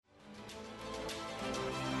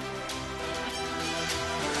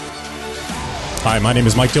Hi, my name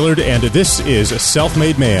is Mike Dillard, and this is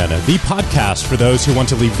Self-Made Man, the podcast for those who want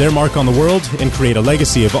to leave their mark on the world and create a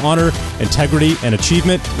legacy of honor, integrity, and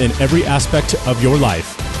achievement in every aspect of your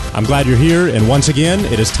life. I'm glad you're here, and once again,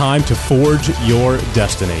 it is time to forge your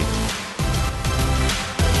destiny.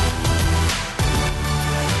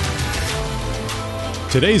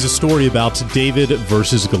 Today's a story about David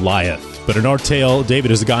versus Goliath, but in our tale, David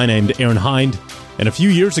is a guy named Aaron Hinde. And a few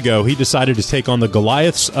years ago, he decided to take on the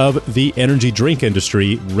Goliaths of the energy drink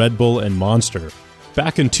industry, Red Bull and Monster.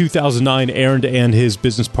 Back in 2009, Aaron and his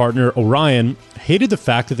business partner, Orion, hated the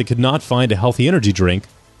fact that they could not find a healthy energy drink,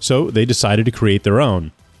 so they decided to create their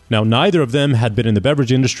own. Now, neither of them had been in the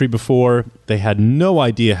beverage industry before. They had no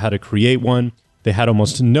idea how to create one. They had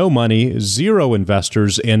almost no money, zero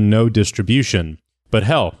investors, and no distribution. But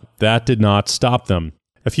hell, that did not stop them.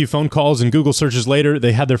 A few phone calls and Google searches later,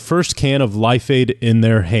 they had their first can of Life-Aid in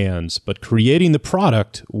their hands, but creating the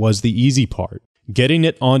product was the easy part. Getting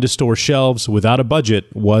it onto store shelves without a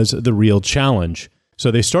budget was the real challenge.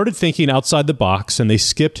 So they started thinking outside the box and they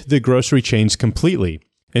skipped the grocery chains completely.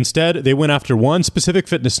 Instead, they went after one specific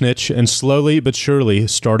fitness niche and slowly but surely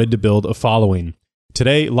started to build a following.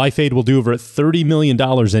 Today, Life-Aid will do over $30 million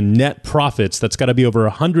in net profits. That's got to be over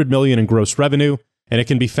 $100 million in gross revenue. And it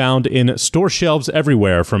can be found in store shelves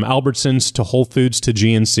everywhere, from Albertsons to Whole Foods to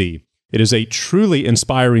GNC. It is a truly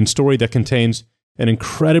inspiring story that contains an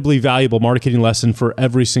incredibly valuable marketing lesson for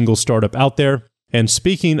every single startup out there. And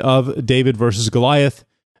speaking of David versus Goliath,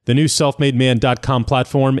 the new selfmademan.com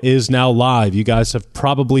platform is now live. You guys have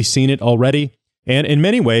probably seen it already. And in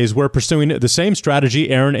many ways, we're pursuing the same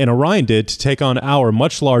strategy Aaron and Orion did to take on our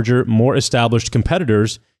much larger, more established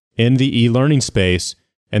competitors in the e-learning space.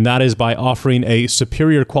 And that is by offering a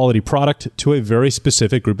superior quality product to a very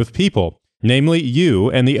specific group of people, namely you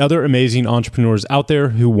and the other amazing entrepreneurs out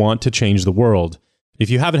there who want to change the world. If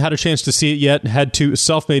you haven't had a chance to see it yet, head to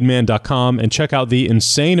selfmademan.com and check out the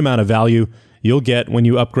insane amount of value you'll get when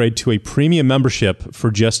you upgrade to a premium membership for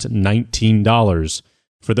just $19.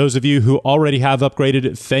 For those of you who already have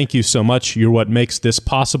upgraded, thank you so much. You're what makes this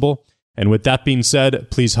possible. And with that being said,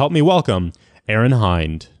 please help me welcome Aaron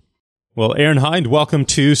Hinde. Well, Aaron Hinde, welcome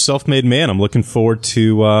to Self-Made Man. I'm looking forward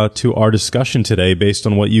to our discussion today based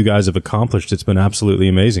on what you guys have accomplished. It's been absolutely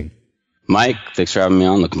amazing. Mike, thanks for having me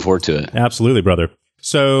on. Looking forward to it. Absolutely, brother.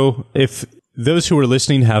 So if those who are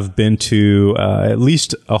listening have been to at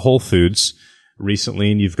least a Whole Foods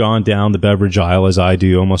recently, and you've gone down the beverage aisle, as I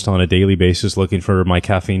do almost on a daily basis, looking for my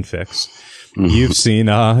caffeine fix,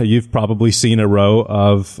 you've probably seen a row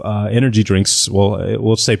of energy drinks, well,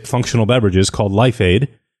 we'll say functional beverages called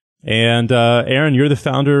Life-Aid. And Aaron, you're the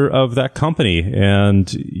founder of that company,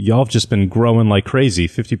 and y'all have just been growing like crazy,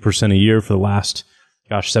 50% a year for the last,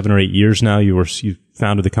 7 or 8 years now. You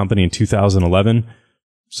founded the company in 2011,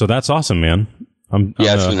 so that's awesome, man.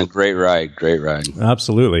 It's been a great ride.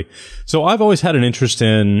 Absolutely. So I've always had an interest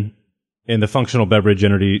in the functional beverage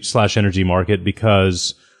energy market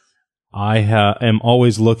because I am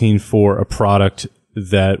always looking for a product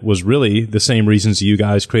that was really the same reasons you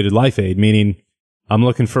guys created Life-Aid, meaning I'm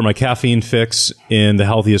looking for my caffeine fix in the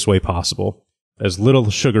healthiest way possible. As little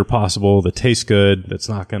sugar possible, that tastes good, that's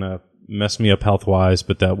not going to mess me up health-wise,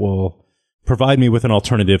 but that will provide me with an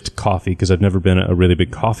alternative to coffee, because I've never been a really big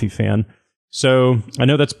coffee fan. So I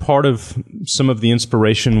know that's part of some of the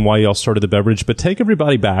inspiration why y'all started the beverage, but take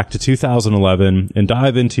everybody back to 2011 and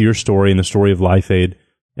dive into your story and the story of Life-Aid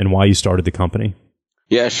and why you started the company.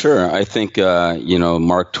 Yeah, sure. I think,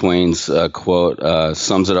 Mark Twain's quote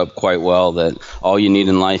sums it up quite well, that all you need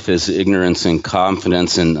in life is ignorance and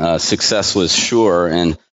confidence, and success was sure.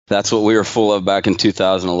 And that's what we were full of back in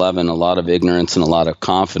 2011, a lot of ignorance and a lot of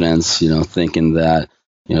confidence, thinking that,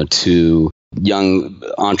 to young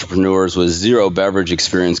entrepreneurs with zero beverage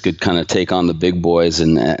experience could kind of take on the big boys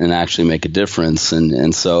and actually make a difference.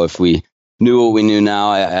 And so if we knew what we knew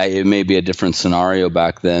now, it may be a different scenario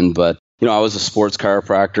back then, but I was a sports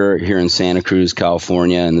chiropractor here in Santa Cruz,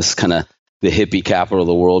 California, and this is kind of the hippie capital of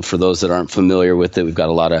the world. For those that aren't familiar with it, we've got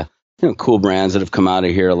a lot of cool brands that have come out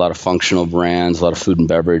of here, a lot of functional brands, a lot of food and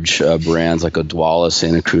beverage brands like Odwalla,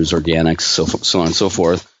 Santa Cruz Organics, so on and so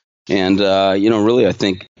forth. And, really, I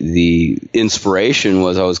think the inspiration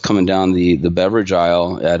was I was coming down the beverage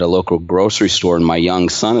aisle at a local grocery store, and my young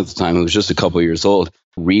son at the time, who was just a couple of years old,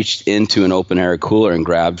 reached into an open air cooler and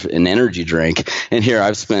grabbed an energy drink. And here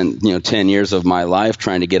I've spent, 10 years of my life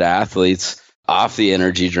trying to get athletes off the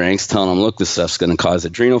energy drinks, telling them, look, this stuff's going to cause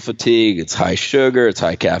adrenal fatigue. It's high sugar. It's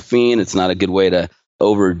high caffeine. It's not a good way to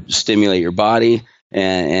overstimulate your body.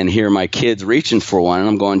 And here my kid's reaching for one. And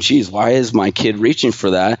I'm going, geez, why is my kid reaching for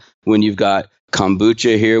that when you've got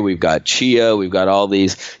kombucha here, we've got chia, we've got all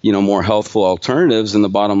these, more healthful alternatives. And the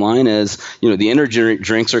bottom line is, the energy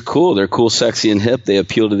drinks are cool. They're cool, sexy, and hip. They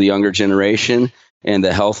appeal to the younger generation. And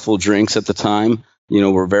the healthful drinks at the time,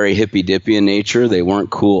 were very hippy-dippy in nature. They weren't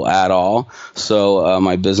cool at all. So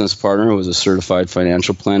my business partner, who was a certified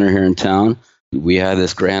financial planner here in town, we had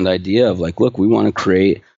this grand idea of like, look, we want to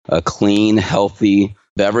create a clean, healthy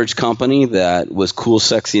beverage company that was cool,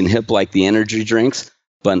 sexy, and hip like the energy drinks.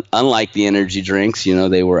 But unlike the energy drinks,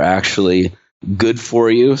 they were actually good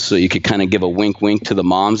for you. So you could kind of give a wink, wink to the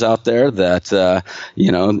moms out there that,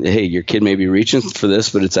 hey, your kid may be reaching for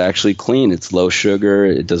this, but it's actually clean. It's low sugar.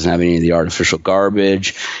 It doesn't have any of the artificial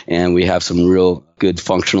garbage. And we have some real good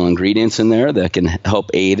functional ingredients in there that can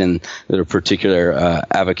help aid in their particular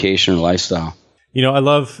avocation or lifestyle. I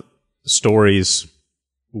love stories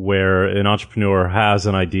where an entrepreneur has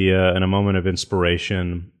an idea and a moment of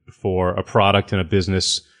inspiration for a product and a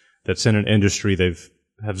business that's in an industry they've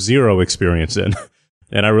have zero experience in.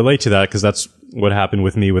 And I relate to that because that's what happened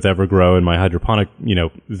with me with Evergrow and my hydroponic,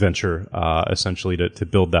 venture, essentially to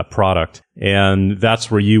build that product. And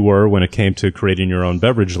that's where you were when it came to creating your own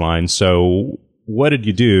beverage line. So what did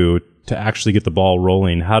you do to actually get the ball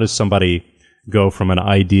rolling? How does somebody go from an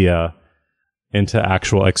idea into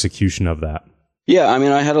actual execution of that? Yeah,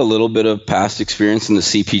 I had a little bit of past experience in the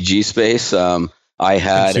CPG space. I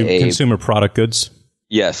had consumer product goods.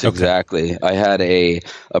 Yes, exactly. Okay. I had a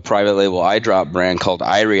private label eye drop brand called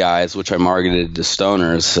Irie Eyes, which I marketed to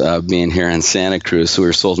stoners, being here in Santa Cruz. So we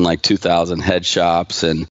were sold in like 2,000 head shops.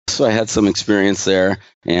 And so I had some experience there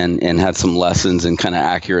and had some lessons and kind of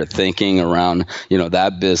accurate thinking around,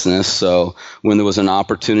 that business. So when there was an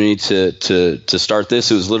opportunity to start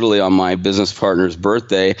this, it was literally on my business partner's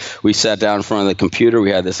birthday. We sat down in front of the computer.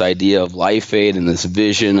 We had this idea of Life Aid and this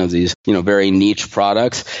vision of these, very niche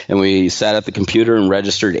products. And we sat at the computer and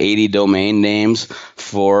registered 80 domain names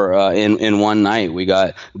for in one night. We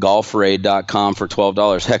got golferaid.com for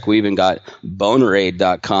 $12. Heck, we even got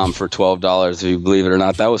boneraid.com for $12, if you believe it or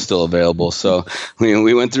not. That was still available. So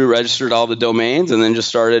we went through, registered all the domains, and then just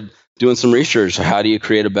started doing some research. How do you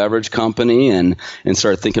create a beverage company, and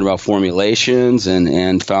started thinking about formulations,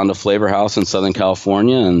 and found a flavor house in Southern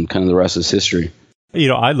California, and kind of the rest is history.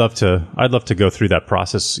 I'd love to go through that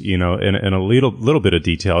process, in a little bit of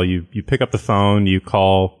detail. You pick up the phone, you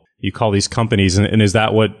call these companies, and is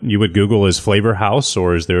that what you would Google as Flavor House,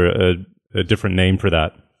 or is there a different name for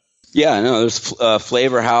that? Yeah, no, there's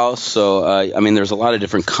Flavor House. So, there's a lot of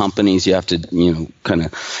different companies you have to, kind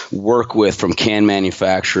of work with, from can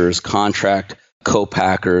manufacturers, contract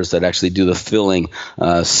co-packers that actually do the filling,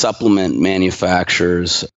 supplement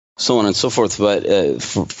manufacturers, so on and so forth. But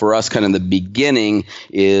for us, kind of the beginning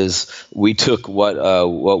is we took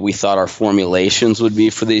what we thought our formulations would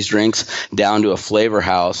be for these drinks down to a flavor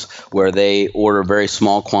house where they order very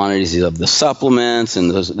small quantities of the supplements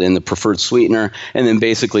and the preferred sweetener, and then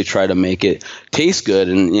basically try to make it taste good.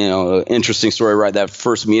 And, interesting story, right? That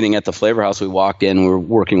first meeting at the flavor house, we walked in, we were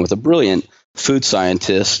working with a brilliant food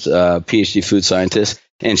scientist, PhD food scientist.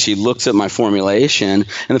 And she looks at my formulation,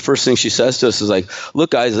 and the first thing she says to us is like,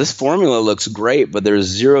 look, guys, this formula looks great, but there's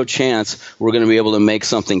zero chance we're going to be able to make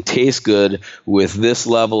something taste good with this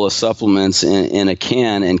level of supplements in a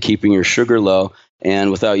can and keeping your sugar low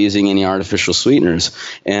and without using any artificial sweeteners.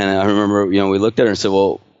 And I remember, we looked at her and said,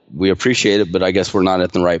 well, we appreciate it, but I guess we're not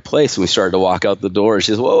at the right place. And we started to walk out the door, and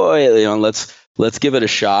she says, whoa, wait, let's give it a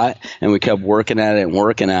shot. And we kept working at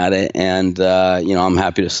it. And, I'm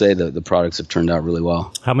happy to say that the products have turned out really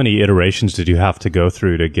well. How many iterations did you have to go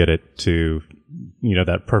through to get it to,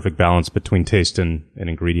 that perfect balance between taste and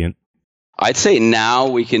ingredient? I'd say now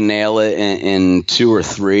we can nail it in 2 or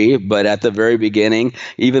 3, but at the very beginning,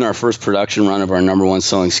 even our first production run of our number one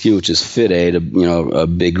selling SKU, which is Fit Aid, a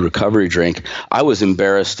big recovery drink, I was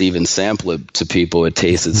embarrassed to even sample it to people. It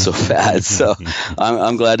tasted so bad. So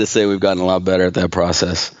I'm glad to say we've gotten a lot better at that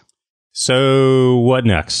process. So what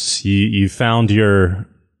next? You found your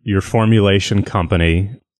formulation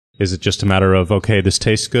company. Is it just a matter of, okay, this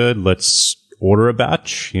tastes good, let's order a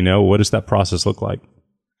batch? What does that process look like?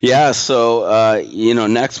 Yeah, so,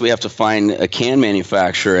 next we have to find a can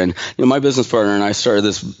manufacturer. And, my business partner and I started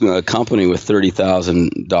this company with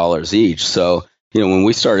 $30,000 each. So, when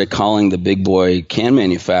we started calling the big boy can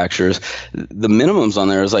manufacturers, the minimums on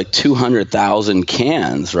there is like 200,000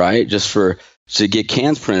 cans, right? Just to get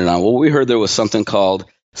cans printed on. Well, we heard there was something called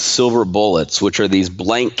silver bullets, which are these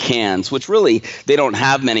blank cans, which really they don't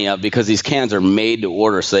have many of because these cans are made to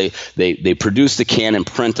order. So they produce the can and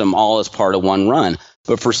print them all as part of one run.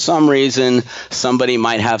 But for some reason, somebody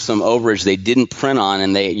might have some overage they didn't print on,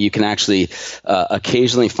 and you can actually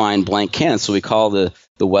occasionally find blank cans. So we call the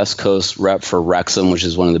West Coast rep for Wrexham, which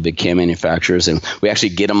is one of the big can manufacturers, and we actually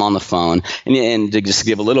get them on the phone. And to just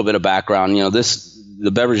give a little bit of background,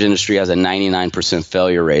 the beverage industry has a 99%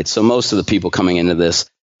 failure rate. So most of the people coming into this,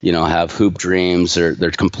 have hoop dreams, or they're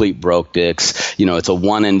complete broke dicks. It's a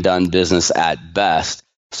one and done business at best.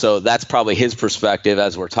 So that's probably his perspective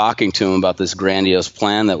as we're talking to him about this grandiose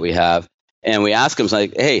plan that we have. And we ask him, it's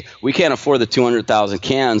like, hey, we can't afford the 200,000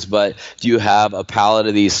 cans, but do you have a pallet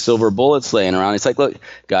of these silver bullets laying around? It's like, look,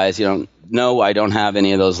 guys, no, I don't have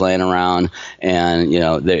any of those laying around. And,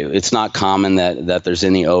 it's not common that there's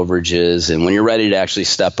any overages. And when you're ready to actually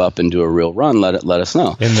step up and do a real run, let us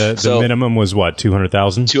know. And the minimum was what,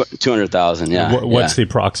 200,000? 200,000, yeah. What's the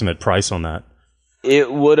approximate price on that?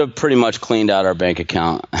 It would have pretty much cleaned out our bank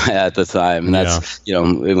account at the time. And that's,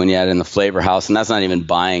 when you add in the flavor house, and that's not even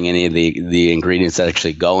buying any of the ingredients that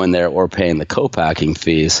actually go in there or paying the co-packing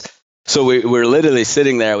fees. So we're literally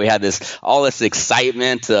sitting there. We had all this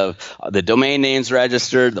excitement of the domain names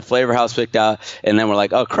registered, the flavor house picked out, and then we're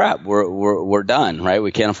like, oh crap, we're done, right?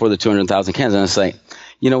 We can't afford the 200,000 cans. And it's like,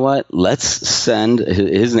 you know what? Let's send.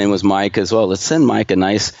 His name was Mike as well. Let's send Mike a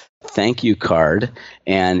nice thank you card,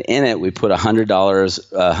 and in it we put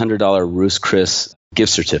 $100 Roost Chris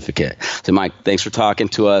gift certificate. So Mike, thanks for talking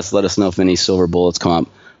to us. Let us know if any silver bullets come up.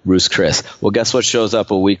 Roost Chris. Well, guess what shows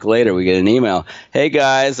up a week later? We get an email. Hey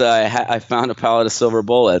guys, I found a pallet of silver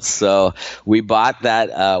bullets. So we bought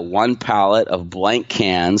that one pallet of blank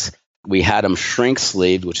cans. We had them shrink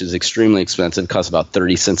sleeved, which is extremely expensive. It costs about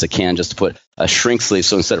 30 cents a can just to put a shrink sleeve.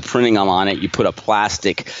 So instead of printing them on it, you put a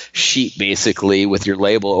plastic sheet basically with your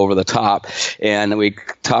label over the top. And we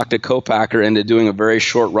talked to co-packer into doing a very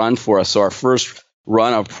short run for us. So our first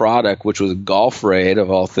run of product, which was Golf Raid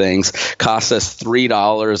of all things, cost us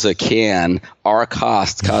 $3 a can. Our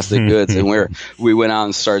cost of goods, and we went out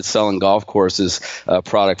and started selling golf courses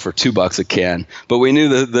product for $2 a can. But we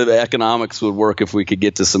knew the economics would work if we could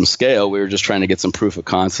get to some scale. We were just trying to get some proof of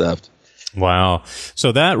concept. Wow!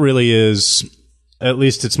 So that really is, at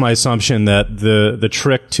least it's my assumption, that the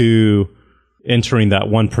trick to entering that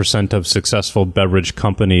 1% of successful beverage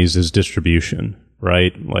companies is distribution.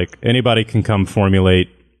 Right? Like anybody can come formulate,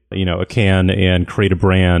 a can and create a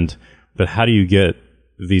brand, but how do you get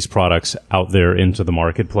these products out there into the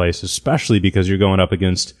marketplace, especially because you're going up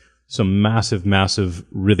against some massive,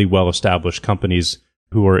 really well-established companies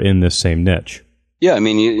who are in this same niche? Yeah, I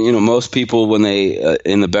mean, most people when they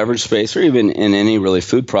in the beverage space or even in any really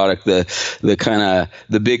food product,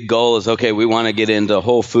 the big goal is, okay, we want to get into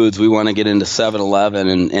Whole Foods, we want to get into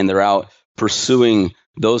 7-Eleven, and they're out pursuing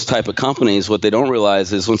those type of companies. What they don't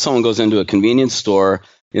realize is when someone goes into a convenience store,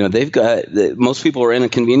 most people are in a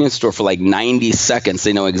convenience store for like 90 seconds.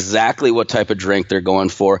 They know exactly what type of drink they're going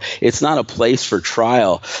for. It's not a place for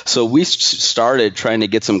trial. So we started trying to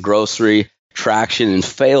get some grocery traction and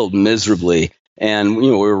failed miserably. And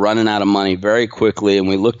we were running out of money very quickly, and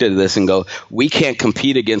we looked at this and go, we can't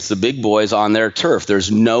compete against the big boys on their turf.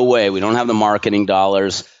 There's no way. We don't have the marketing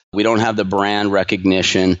dollars. We don't have the brand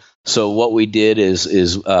recognition. So what we did is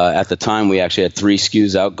at the time we actually had 3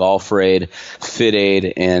 SKUs out: Golf Raid, Fit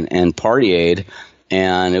Aid, and Party Aid.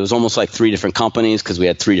 And it was almost like 3 different companies because we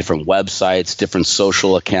had 3 different websites, different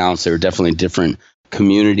social accounts. There were definitely different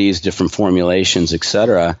communities, different formulations, et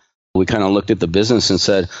cetera. We kind of looked at the business and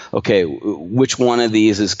said, okay, which one of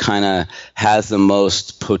these has the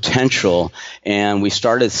most potential? And we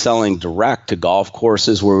started selling direct to golf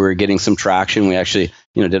courses where we were getting some traction. We actually,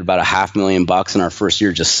 did about $500,000 in our first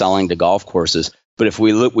year just selling to golf courses. But if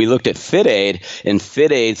we looked at Fit Aid, and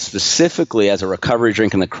Fit Aid specifically as a recovery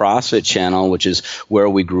drink in the CrossFit channel, which is where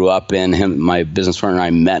we grew up in. My business partner and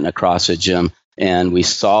I met in a CrossFit gym. And we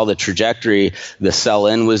saw the trajectory. The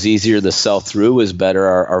sell-in was easier. The sell-through was better.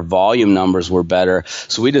 Our volume numbers were better.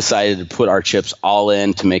 So we decided to put our chips all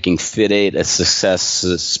in to making Fit Aid a success,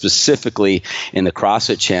 specifically in the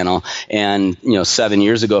CrossFit channel. And, 7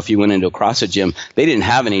 years ago, if you went into a CrossFit gym, they didn't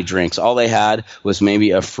have any drinks. All they had was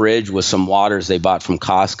maybe a fridge with some waters they bought from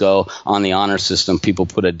Costco. On the honor system, people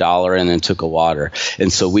put $1 in and took a water.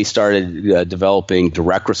 And so we started developing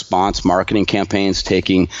direct response marketing campaigns,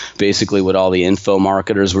 taking basically what all the info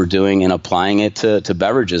marketers were doing and applying it to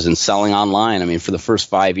beverages and selling online. I mean, for the first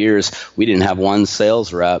 5 years, we didn't have one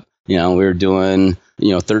sales rep. We were doing,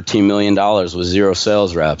 $13 million with 0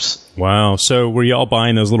 sales reps. Wow. So were you all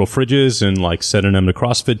buying those little fridges and like setting them to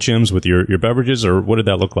CrossFit gyms with your beverages, or what did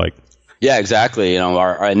that look like? Yeah, exactly.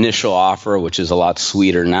 Our initial offer, which is a lot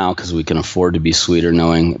sweeter now because we can afford to be sweeter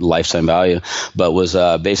knowing lifetime value, but was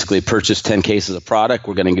basically purchase 10 cases of product.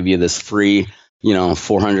 We're going to give you this free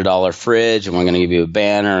 $400 fridge, and we're going to give you a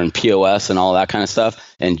banner and POS and all that kind of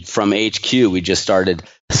stuff. And from HQ, we just started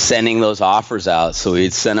sending those offers out. So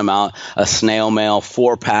we'd send them out a snail mail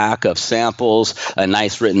 4-pack of samples, a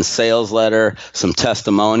nice written sales letter, some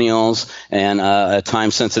testimonials, and a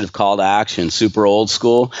time-sensitive call to action, super old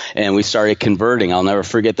school. And we started converting. I'll never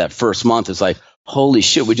forget that first month. It's like, holy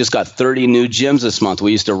shit, we just got 30 new gyms this month.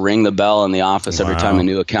 We used to ring the bell in the office every time a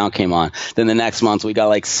new account came on. Then the next month we got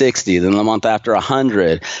like 60. Then the month after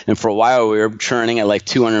 100. And for a while we were churning at like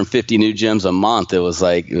 250 new gyms a month. It was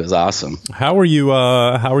awesome. How are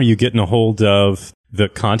you getting a hold of the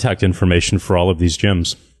contact information for all of these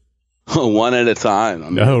gyms? One at a time. I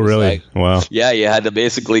mean, oh, really? Wow. Yeah, you had to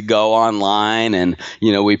basically go online, and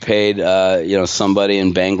we paid somebody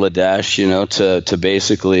in Bangladesh, to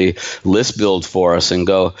basically list build for us and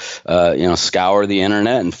go scour the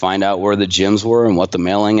internet and find out where the gyms were and what the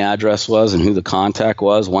mailing address was and who the contact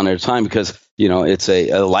was, one at a time, because it's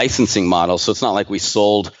a licensing model, so it's not like we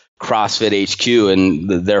sold CrossFit HQ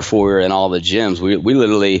and therefore we're in all the gyms. We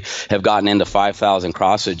literally have gotten into 5,000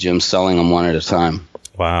 CrossFit gyms, selling them one at a time.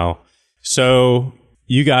 Wow. So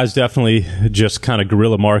you guys definitely just kind of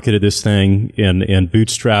guerrilla marketed this thing and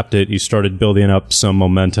bootstrapped it. You started building up some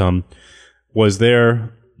momentum. Was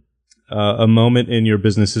there a moment in your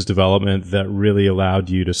business's development that really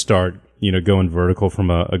allowed you to start, going vertical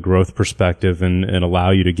from a growth perspective and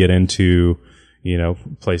allow you to get into,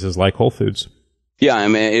 places like Whole Foods? Yeah, I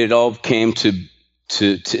mean, it all came to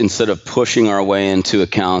instead of pushing our way into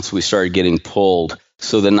accounts, we started getting pulled.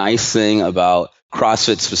 So the nice thing about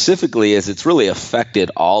CrossFit specifically is it's really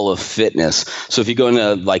affected all of fitness. So if you go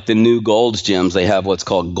into like the new Gold's gyms, they have what's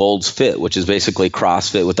called Gold's Fit, which is basically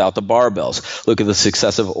CrossFit without the barbells. Look at the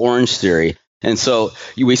success of Orange Theory. And so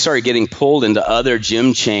we started getting pulled into other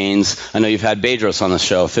gym chains. I know you've had Bedros on the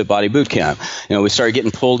show, Fit Body Boot Camp. We started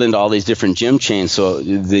getting pulled into all these different gym chains. So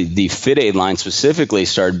the Fit Aid line specifically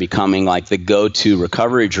started becoming like the go-to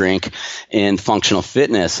recovery drink in functional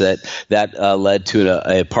fitness. That led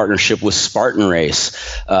to a partnership with Spartan Race.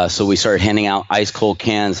 So we started handing out ice cold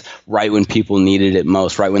cans right when people needed it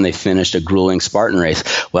most, right when they finished a grueling Spartan race.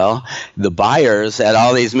 Well, the buyers at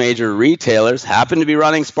all these major retailers happen to be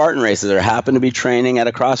running Spartan races or happen to be training at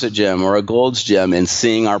a CrossFit gym or a Gold's gym and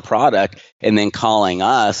seeing our product and then calling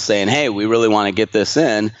us saying, hey, we really want to get this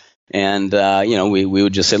in. And, we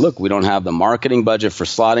would just say, look, we don't have the marketing budget for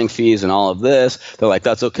slotting fees and all of this. They're like,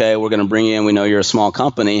 that's okay. We're going to bring you in. We know you're a small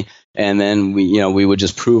company. And then we would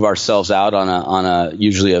just prove ourselves out on a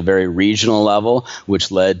usually a very regional level,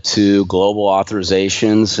 which led to global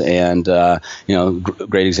authorizations. And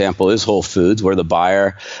great example is Whole Foods, where the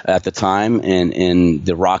buyer at the time in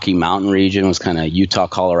the Rocky Mountain region was kind of Utah,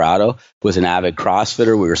 Colorado, was an avid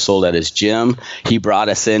CrossFitter. We were sold at his gym. He brought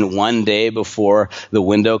us in one day before the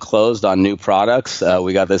window closed on new products.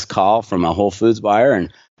 We got this call from a Whole Foods buyer,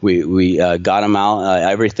 and we got them out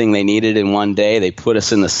everything they needed in one day. They put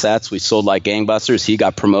us in the sets. We sold like gangbusters. He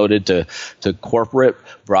got promoted to corporate,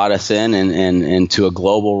 brought us in and to a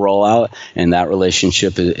global rollout. And that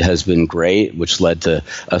relationship has been great, which led to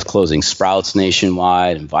us closing Sprouts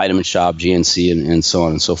nationwide and Vitamin Shop, GNC, and so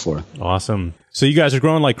on and so forth. Awesome. So you guys are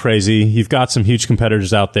growing like crazy. You've got some huge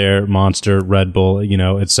competitors out there, Monster, Red Bull,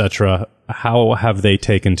 et cetera. How have they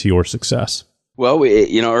taken to your success? Well,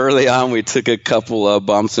 early on, we took a couple of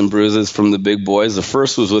bumps and bruises from the big boys. The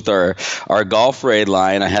first was with our Golf Raid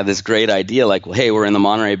line. I had this great idea, like, well, hey, we're in the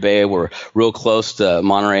Monterey Bay. We're real close to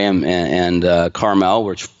Monterey and Carmel,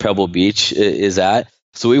 which Pebble Beach is at.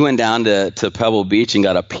 So we went down to Pebble Beach and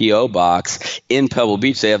got a P.O. box. In Pebble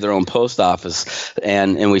Beach, they have their own post office.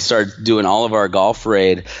 And we started doing all of our Golf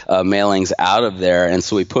Raid mailings out of there. And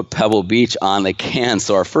so we put Pebble Beach on the can.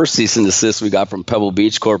 So our first cease and desist we got from Pebble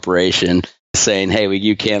Beach Corporation, saying, hey,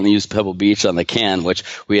 you can't use Pebble Beach on the can, which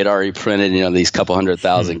we had already printed, these couple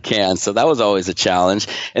 100,000 cans. So that was always a challenge.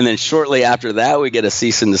 And then shortly after that, we get a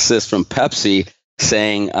cease and desist from Pepsi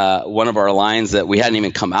saying one of our lines that we hadn't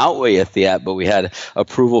even come out with yet, but we had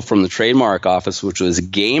approval from the trademark office, which was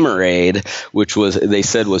Gamerade, which they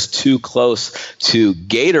said was too close to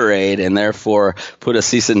Gatorade, and therefore put a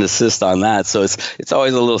cease and desist on that. So it's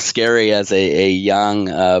always a little scary as a young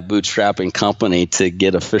bootstrapping company to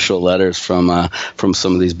get official letters from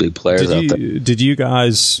some of these big players out there. Did you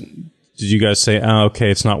guys say, oh,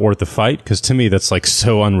 okay, it's not worth the fight? Because to me, that's like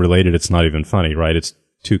so unrelated, it's not even funny, right? It's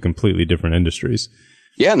two completely different industries.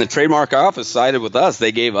 Yeah, and the trademark office sided with us.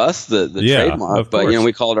 They gave us the trademark, but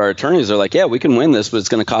we called our attorneys. They're like, "Yeah, we can win this, but it's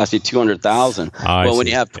going to cost you $200,000." Well, when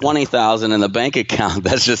you have $20,000 in the bank account,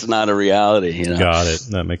 that's just not a reality. Got it.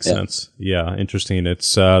 That makes sense. Yeah, interesting.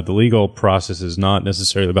 It's the legal process is not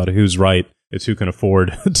necessarily about who's right, It's who can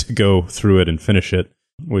afford to go through it and finish it,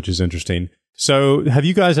 which is interesting. So have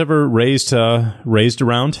you guys ever raised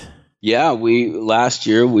around? Yeah, last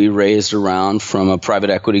year we raised around from a private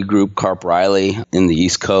equity group, Carp Riley, in the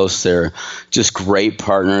East Coast. They're just great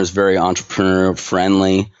partners, very entrepreneur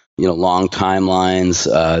friendly. Long timelines.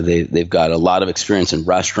 They've got a lot of experience in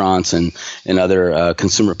restaurants and other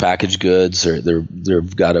consumer packaged goods.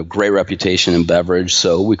 They've got a great reputation in beverage,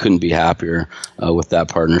 so we couldn't be happier with that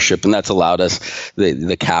partnership. And that's allowed us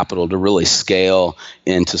the capital to really scale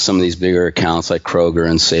into some of these bigger accounts like Kroger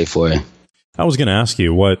and Safeway. I was going to ask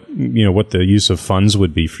you what the use of funds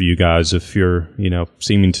would be for you guys if you're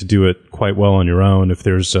seeming to do it quite well on your own. If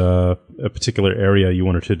there's a particular area you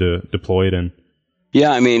wanted to deploy it in.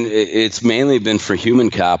 Yeah, I mean, it's mainly been for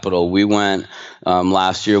human capital. We went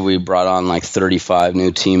last year, we brought on like 35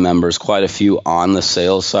 new team members, quite a few on the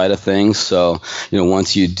sales side of things. So,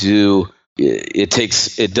 once you do,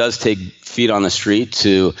 it does take feet on the street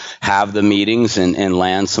to have the meetings and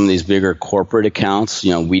land some of these bigger corporate accounts.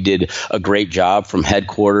 We did a great job from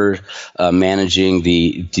headquarters managing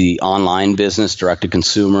the online business, direct to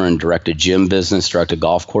consumer, and direct to gym business, direct to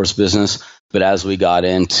golf course business. But as we got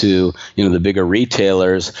into, the bigger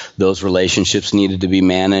retailers, those relationships needed to be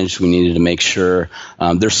managed. We needed to make sure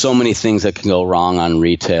there's so many things that can go wrong on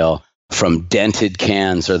retail. From dented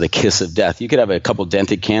cans or the kiss of death. You could have a couple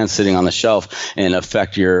dented cans sitting on the shelf and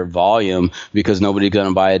affect your volume because nobody's going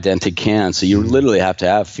to buy a dented can. So you literally have to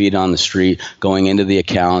have feet on the street, going into the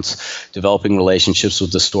accounts, developing relationships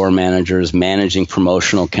with the store managers, managing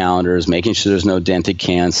promotional calendars, making sure there's no dented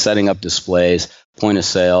cans, setting up displays, point of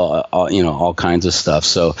sale, all kinds of stuff.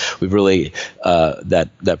 So we've really,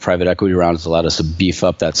 that private equity round has allowed us to beef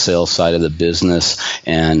up that sales side of the business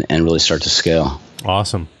and really start to scale.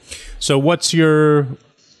 Awesome. So what's your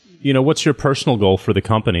personal goal for the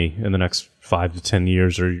company in the next 5 to 10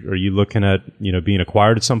 years? Are you looking at, being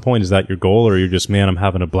acquired at some point? Is that your goal? Or you're just, man, I'm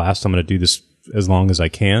having a blast. I'm going to do this as long as I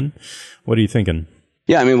can. What are you thinking?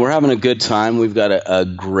 Yeah, I mean, we're having a good time. We've got a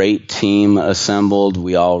great team assembled.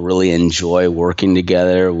 We all really enjoy working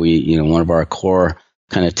together. One of our core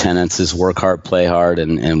kind of tenets is work hard, play hard,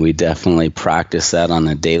 and we definitely practice that on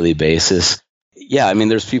a daily basis. Yeah, I mean,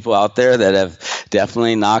 there's people out there that have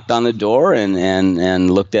definitely knocked on the door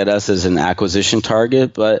and looked at us as an acquisition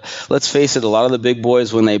target. But let's face it, a lot of the big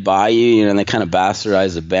boys, when they buy you, they kind of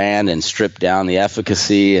bastardize the brand and strip down the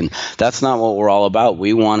efficacy. And that's not what we're all about.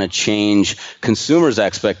 We want to change consumers'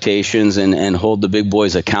 expectations and hold the big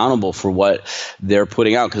boys accountable for what they're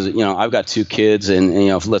putting out. Because, I've got 2 kids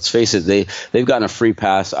and let's face it, they've gotten a free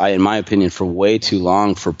pass, in my opinion, for way too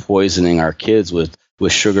long for poisoning our kids with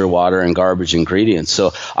sugar, water, and garbage ingredients.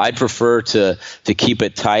 So I'd prefer to keep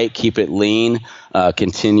it tight, keep it lean,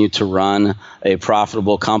 continue to run a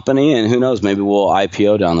profitable company, and who knows, maybe we'll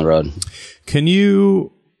IPO down the road. Can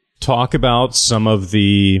you talk about some of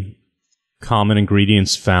the common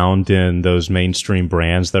ingredients found in those mainstream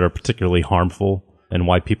brands that are particularly harmful and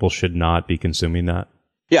why people should not be consuming that?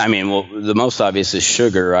 Yeah, I mean, well, the most obvious is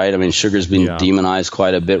sugar, right? I mean, sugar's been demonized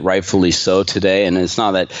quite a bit, rightfully so today. And it's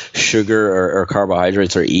not that sugar or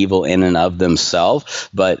carbohydrates are evil in and of themselves,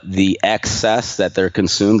 but the excess that they're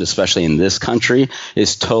consumed, especially in this country,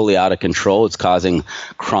 is totally out of control. It's causing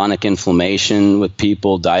chronic inflammation with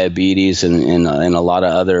people, diabetes, and a lot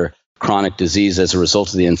of other chronic disease as a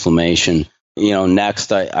result of the inflammation.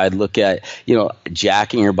 Next, I'd look at,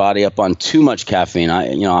 jacking your body up on too much caffeine.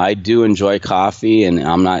 I do enjoy coffee and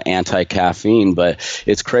I'm not anti-caffeine, but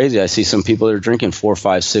it's crazy. I see some people that are drinking 4,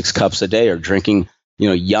 5, 6 cups a day, or drinking,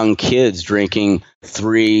 young kids drinking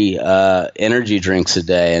 3 energy drinks a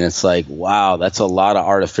day. And it's like, wow, that's a lot of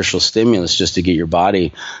artificial stimulus just to get your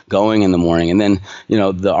body going in the morning. And then,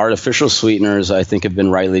 the artificial sweeteners, I think, have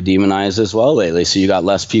been rightly demonized as well lately. So you got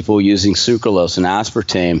less people using sucralose and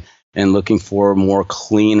aspartame and looking for more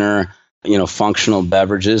cleaner, functional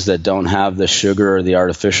beverages that don't have the sugar or the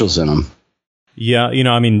artificials in them. Yeah,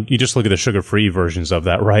 I mean, you just look at the sugar-free versions of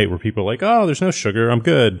that, right? Where people are like, oh, there's no sugar, I'm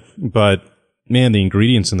good. But man, the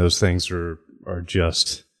ingredients in those things are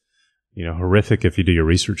just, horrific if you do your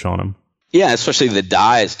research on them. Yeah, especially the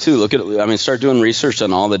dyes too. Start doing research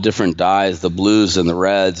on all the different dyes, the blues and the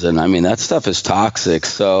reds. And I mean, that stuff is toxic.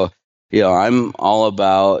 So, I'm all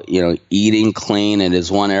about, eating clean. It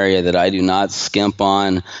is one area that I do not skimp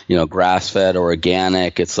on, grass-fed or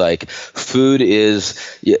organic. It's like food is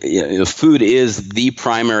the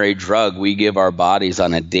primary drug we give our bodies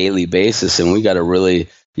on a daily basis. And we got to really,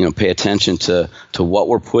 pay attention to what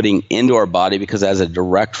we're putting into our body, because as a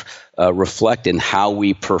direct reflect in how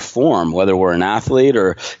we perform, whether we're an athlete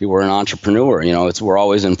or we're an entrepreneur, we're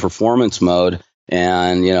always in performance mode.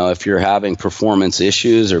 And, if you're having performance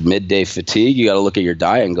issues or midday fatigue, you got to look at your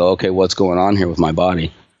diet and go, okay, what's going on here with my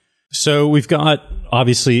body? So we've got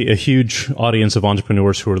obviously a huge audience of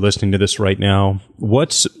entrepreneurs who are listening to this right now.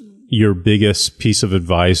 What's your biggest piece of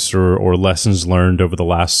advice or lessons learned over the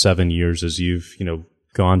last 7 years as you've,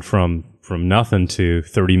 gone from nothing to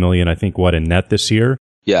 30 million, I think, in net this year?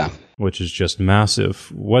 Yeah. Which is just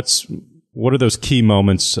massive. What are those key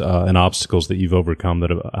moments and obstacles that you've overcome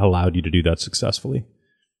that have allowed you to do that successfully?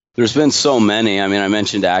 There's been so many. I mean, I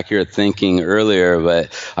mentioned accurate thinking earlier,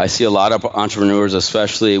 but I see a lot of entrepreneurs,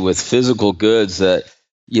 especially with physical goods, that,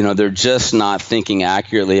 they're just not thinking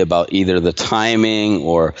accurately about either the timing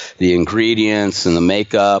or the ingredients and the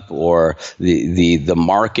makeup or the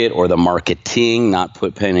market or the marketing, not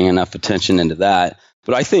paying enough attention into that.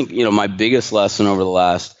 But I think, my biggest lesson over the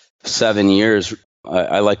last 7 years,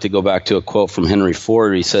 I like to go back to a quote from Henry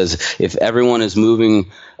Ford. He says, if everyone is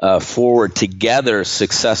moving forward together,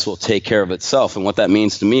 success will take care of itself. And what that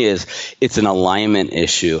means to me is it's an alignment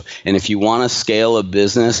issue. And if you want to scale a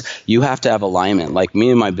business, you have to have alignment. Like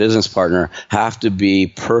me and my business partner have to be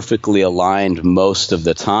perfectly aligned most of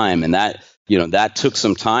the time. And that took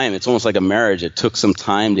some time. It's almost like a marriage. It took some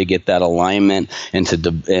time to get that alignment and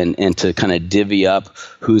to kind of divvy up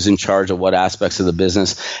who's in charge of what aspects of the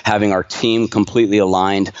business, having our team completely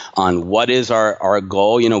aligned on what is our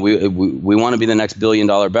goal. We want to be the next $1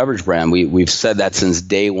 billion beverage brand. We've said that since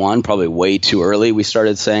day one, probably way too early. We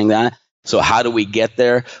started saying that. So how do we get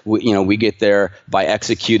there? We get there by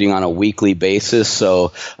executing on a weekly basis.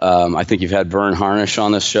 So I think you've had Vern Harnish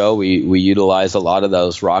on the show. We utilize a lot of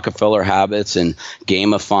those Rockefeller habits and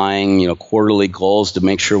gamifying, quarterly goals to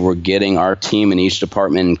make sure we're getting our team in each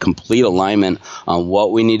department in complete alignment on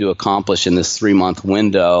what we need to accomplish in this 3-month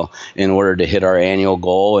window in order to hit our annual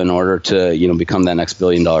goal, in order to become that next $1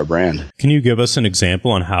 billion brand. Can you give us an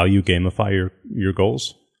example on how you gamify your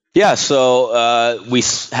goals? Yeah, so we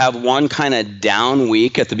have one kind of down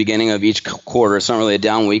week at the beginning of each quarter. It's not really a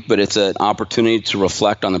down week, but it's an opportunity to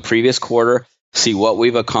reflect on the previous quarter, see what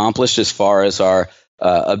we've accomplished as far as our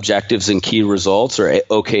objectives and key results, or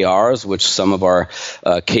OKRs, which some of our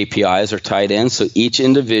KPIs are tied in. So each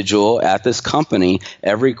individual at this company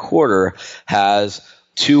every quarter has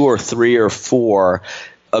 2 or 3 or 4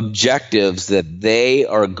 objectives that they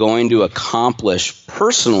are going to accomplish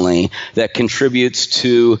personally that contributes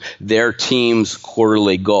to their team's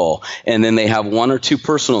quarterly goal. And then they have 1 or 2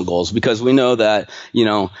 personal goals, because we know that,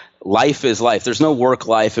 life is life. There's no work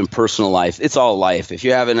life and personal life. It's all life. If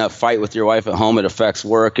you're having a fight with your wife at home, it affects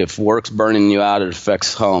work. If work's burning you out, it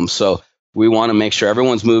affects home. So we want to make sure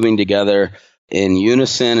everyone's moving together in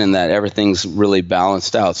unison and that everything's really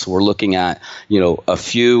balanced out. So we're looking at, a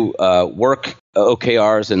few work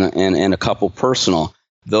OKRs and a couple personal.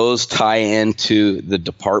 Those tie into the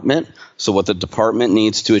department. So what the department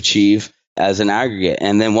needs to achieve as an aggregate.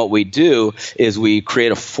 And then what we do is we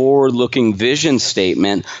create a forward-looking vision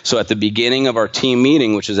statement. So at the beginning of our team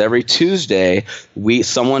meeting, which is every Tuesday,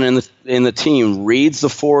 someone in the team reads the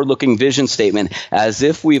forward-looking vision statement as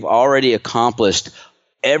if we've already accomplished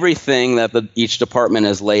everything that each department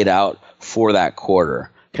has laid out for that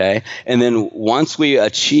quarter. Okay. And then once we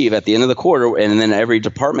achieve at the end of the quarter, and then every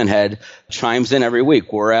department head chimes in every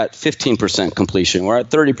week, we're at 15% completion. We're at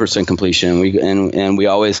 30% completion. We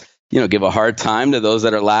always, give a hard time to those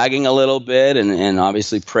that are lagging a little bit, and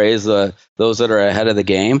obviously praise those that are ahead of the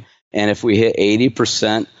game. And if we hit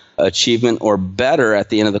 80% achievement or better at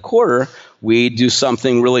the end of the quarter, we do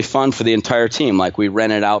something really fun for the entire team. Like we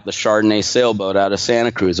rented out the Chardonnay sailboat out of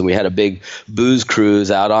Santa Cruz, and we had a big booze cruise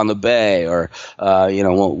out on the bay. Or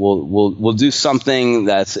we'll do something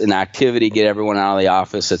that's an activity, get everyone out of the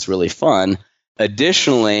office. That's really fun.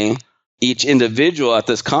 Additionally, each individual at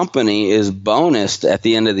this company is bonused at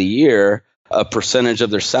the end of the year a percentage of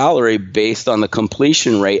their salary based on the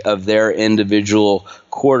completion rate of their individual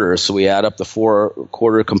quarters. So we add up the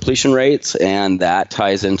 4-quarter completion rates, and that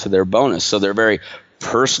ties into their bonus. So they're very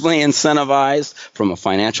personally incentivized from a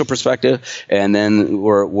financial perspective, and then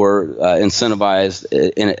we're incentivized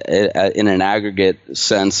in an aggregate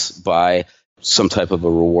sense by some type of a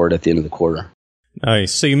reward at the end of the quarter.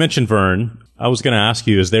 Nice. So you mentioned Vern. I was going to ask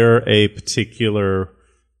you, is there a particular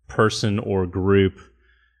person or group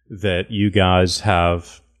that you guys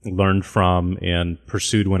have learned from and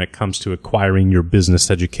pursued when it comes to acquiring your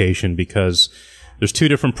business education? Because there's 2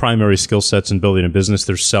 different primary skill sets in building a business.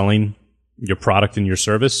 There's selling your product and your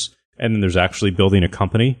service, and then there's actually building a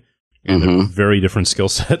company. And they're very different skill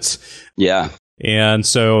sets. Yeah. And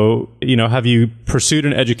so, have you pursued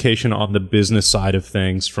an education on the business side of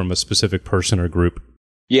things from a specific person or group?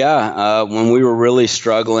 Yeah, when we were really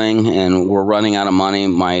struggling and we're running out of money,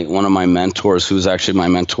 one of my mentors, who was actually my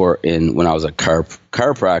mentor when I was a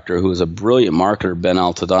chiropractor, who was a brilliant marketer, Ben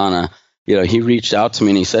Altadonna, he reached out to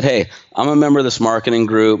me and he said, "Hey, I'm a member of this marketing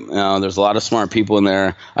group. There's a lot of smart people in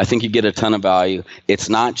there. I think you get a ton of value. It's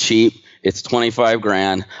not cheap. It's 25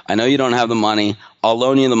 grand. I know you don't have the money. I'll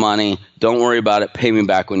loan you the money. Don't worry about it. Pay me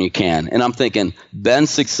back when you can." And I'm thinking,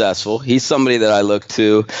 Ben's successful. He's somebody that I look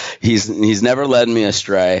to. He's never led me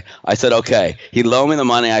astray. I said, okay. He loaned me the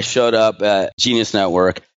money. I showed up at Genius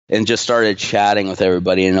Network and just started chatting with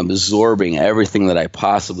everybody and absorbing everything that I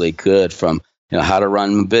possibly could, from how to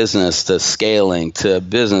run a business to scaling to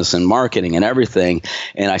business and marketing and everything.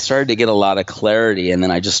 And I started to get a lot of clarity. And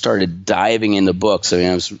then I just started diving into books. I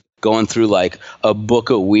mean, I was going through like a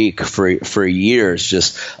book a week for years,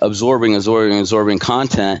 just absorbing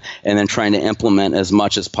content and then trying to implement as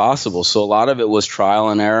much as possible. So a lot of it was trial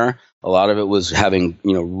and error. A lot of it was having,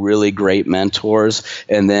 really great mentors,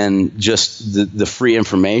 and then just the free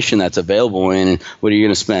information that's available. And what are you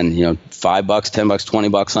going to spend, $5, $10,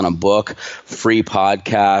 $20 on a book, free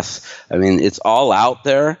podcasts? I mean, it's all out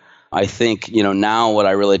there. I think, now what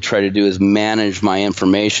I really try to do is manage my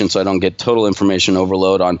information so I don't get total information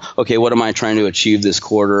overload on, okay, what am I trying to achieve this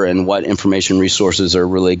quarter and what information resources are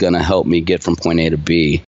really going to help me get from point A to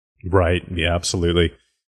B. Right. Yeah, absolutely.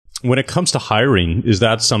 When it comes to hiring, is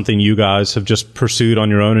that something you guys have just pursued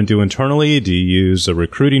on your own and do internally? Do you use a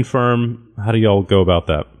recruiting firm? How do y'all go about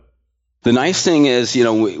that? The nice thing is,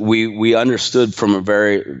 we understood from a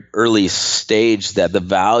very early stage that the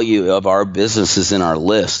value of our business is in our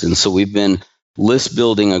list. And so we've been list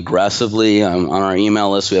building aggressively. On our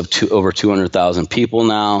email list, we have over 200,000 people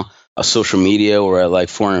now. Social media, we're at like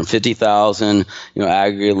 450,000,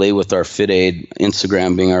 aggregately, with our FitAid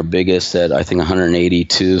Instagram being our biggest at, I think,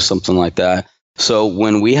 182, something like that. So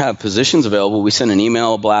when we have positions available, we send an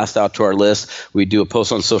email blast out to our list. We do a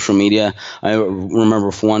post on social media. I remember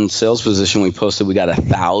for one sales position we posted, we got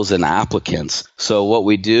 1,000 applicants. So what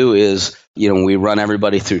we do is, we run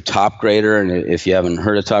everybody through TopGrader. And if you haven't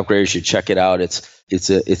heard of TopGrader, you should check it out.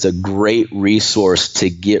 It's a great resource to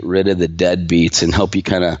get rid of the deadbeats and help you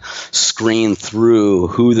kind of screen through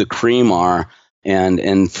who the cream are.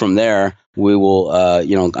 And from there, we will,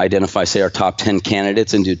 identify, say, our top 10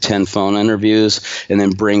 candidates and do 10 phone interviews, and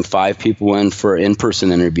then bring 5 people in for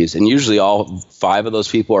in-person interviews. And usually all 5 of those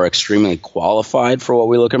people are extremely qualified for what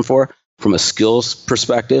we're looking for from a skills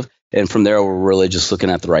perspective. And from there, we're really just looking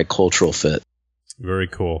at the right cultural fit. Very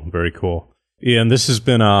cool. Very cool. Yeah, and this has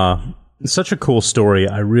been such a cool story.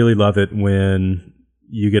 I really love it when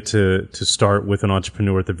you get to start with an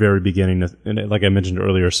entrepreneur at the very beginning. And like I mentioned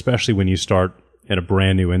earlier, especially when you start in a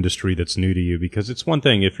brand new industry that's new to you, because it's one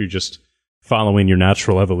thing if you're just following your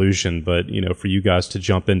natural evolution, but for you guys to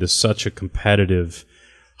jump into such a competitive,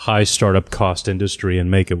 high startup cost industry and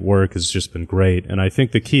make it work has just been great. And I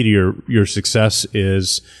think the key to your success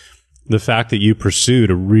is the fact that you pursued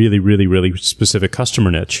a really, really, really specific customer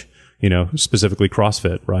niche, specifically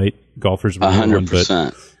CrossFit, right? Golfers,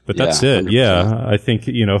 100%. But that's it. 100%. Yeah. I think,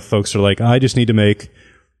 folks are like, I just need to make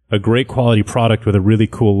a great quality product with a really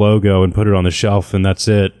cool logo and put it on the shelf, and that's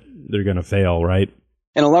it. They're going to fail, right?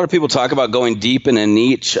 And a lot of people talk about going deep in a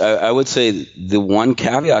niche. I would say the one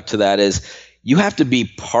caveat to that is you have to be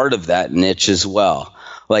part of that niche as well.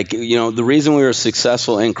 Like, the reason we were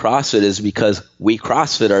successful in CrossFit is because we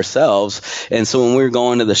CrossFit ourselves. And so when we're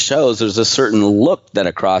going to the shows, there's a certain look that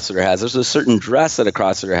a CrossFitter has. There's a certain dress that a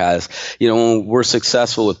CrossFitter has. When we're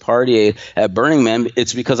successful with Party Aid at Burning Man,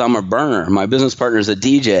 it's because I'm a burner. My business partner is a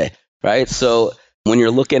DJ, right? So when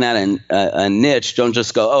you're looking at a niche, don't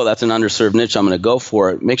just go, oh, that's an underserved niche, I'm going to go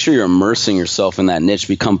for it. Make sure you're immersing yourself in that niche,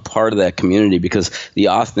 become part of that community, because the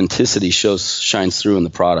authenticity shines through in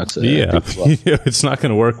the products. Yeah, it's not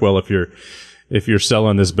going to work well if you're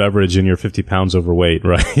selling this beverage and you're 50 pounds overweight,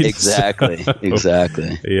 right? Exactly,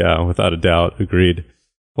 exactly. Yeah, without a doubt. Agreed.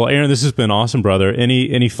 Well, Aaron, this has been awesome, brother.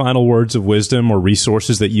 Any final words of wisdom or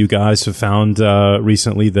resources that you guys have found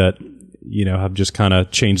recently that have just kind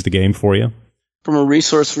of changed the game for you? From a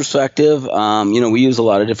resource perspective, we use a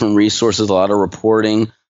lot of different resources, a lot of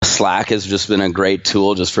reporting. Slack has just been a great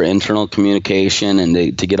tool just for internal communication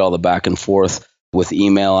and to get all the back and forth with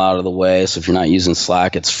email out of the way. So if you're not using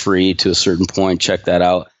Slack, it's free to a certain point. Check that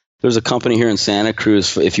out. There's a company here in Santa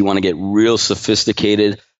Cruz, if you want to get real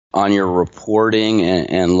sophisticated on your reporting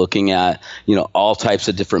and looking at, all types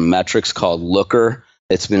of different metrics, called Looker.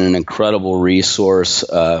 It's been an incredible resource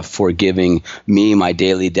for giving me my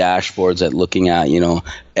daily dashboards at looking at,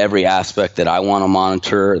 every aspect that I want to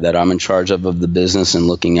monitor, that I'm in charge of the business, and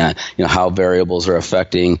looking at, how variables are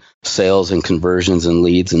affecting sales and conversions and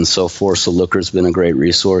leads and so forth. So Looker's been a great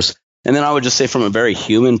resource. And then I would just say from a very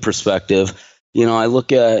human perspective, I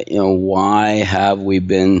look at, why have we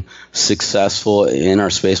been successful in our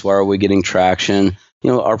space? Why are we getting traction?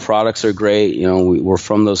 Our products are great. We're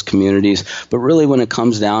from those communities. But really, when it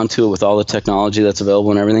comes down to it, with all the technology that's available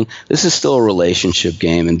and everything, this is still a relationship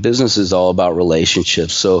game. And business is all about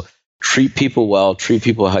relationships. So treat people well, treat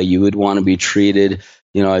people how you would want to be treated.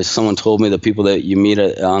 As someone told me, the people that you meet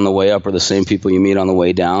on the way up are the same people you meet on the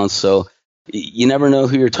way down. So you never know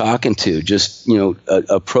who you're talking to. Just,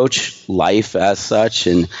 approach life as such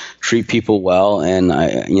and treat people well. And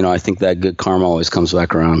I think that good karma always comes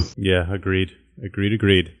back around. Yeah, agreed.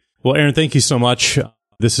 Well, Aaron, thank you so much.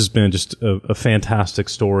 This has been just a fantastic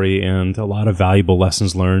story and a lot of valuable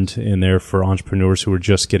lessons learned in there for entrepreneurs who are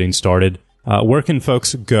just getting started. Where can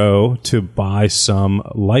folks go to buy some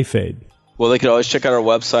Life Aid? Well, they could always check out our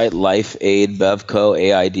website, LifeAid, Bevco,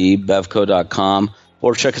 AID, Bevco.com.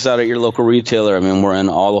 Or check us out at your local retailer. I mean, we're in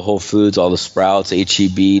all the Whole Foods, all the Sprouts,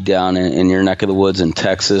 H-E-B down in your neck of the woods in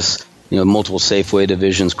Texas. Multiple Safeway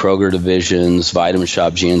divisions, Kroger divisions, Vitamin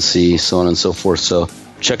Shop, GNC, so on and so forth. So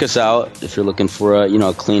check us out if you're looking for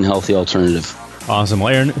a clean, healthy alternative. Awesome.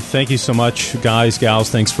 Well, Aaron, thank you so much. Guys, gals,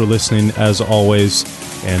 thanks for listening as always.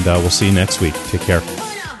 And we'll see you next week. Take care.